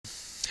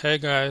Hey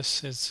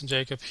guys, it's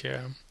Jacob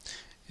here.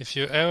 If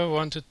you ever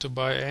wanted to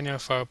buy any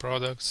of our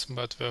products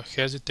but were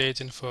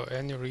hesitating for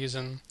any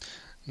reason,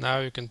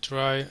 now you can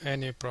try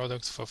any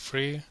product for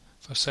free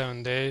for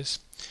 7 days.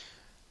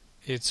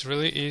 It's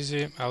really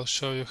easy. I'll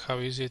show you how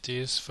easy it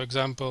is. For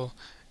example,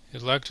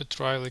 you'd like to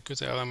try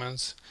liquid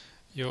elements.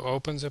 You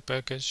open the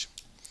package.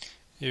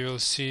 You will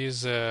see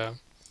the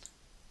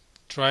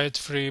try it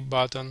free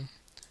button.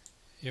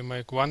 You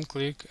make one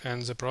click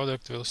and the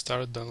product will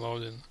start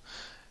downloading.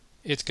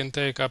 It can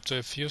take up to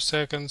a few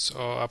seconds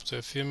or up to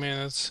a few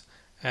minutes,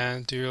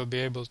 and you will be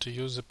able to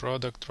use the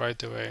product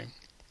right away.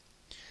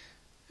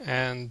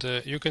 And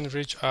you can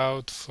reach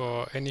out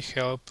for any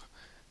help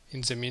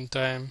in the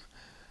meantime.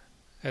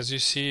 As you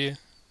see,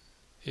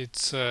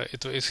 it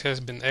has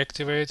been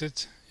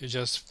activated. You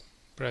just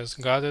press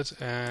got it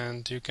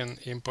and you can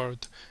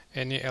import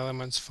any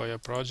elements for your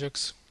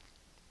projects.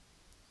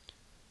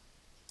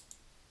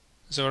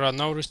 There are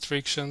no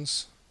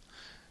restrictions.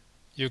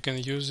 You can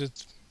use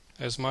it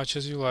as much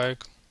as you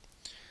like.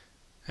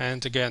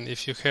 And again,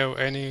 if you have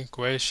any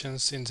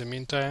questions in the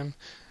meantime,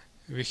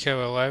 we have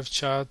a live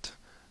chat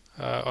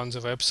on the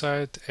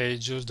website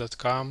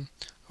AEJuice.com,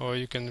 or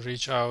you can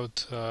reach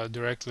out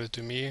directly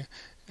to me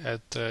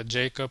at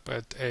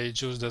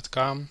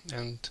jacob@aejuice.com,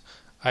 and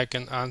I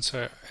can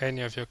answer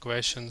any of your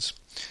questions.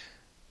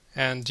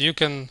 And you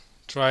can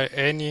try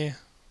any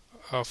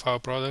of our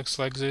products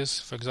like this,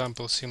 for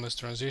example, seamless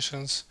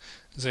transitions.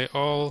 They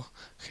all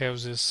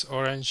have this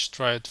orange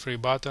try it free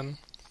button,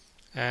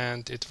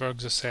 and it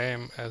works the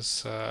same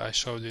as I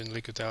showed you in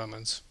liquid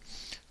elements.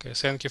 Okay,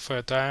 thank you for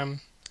your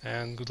time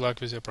and good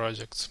luck with your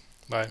projects.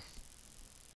 Bye.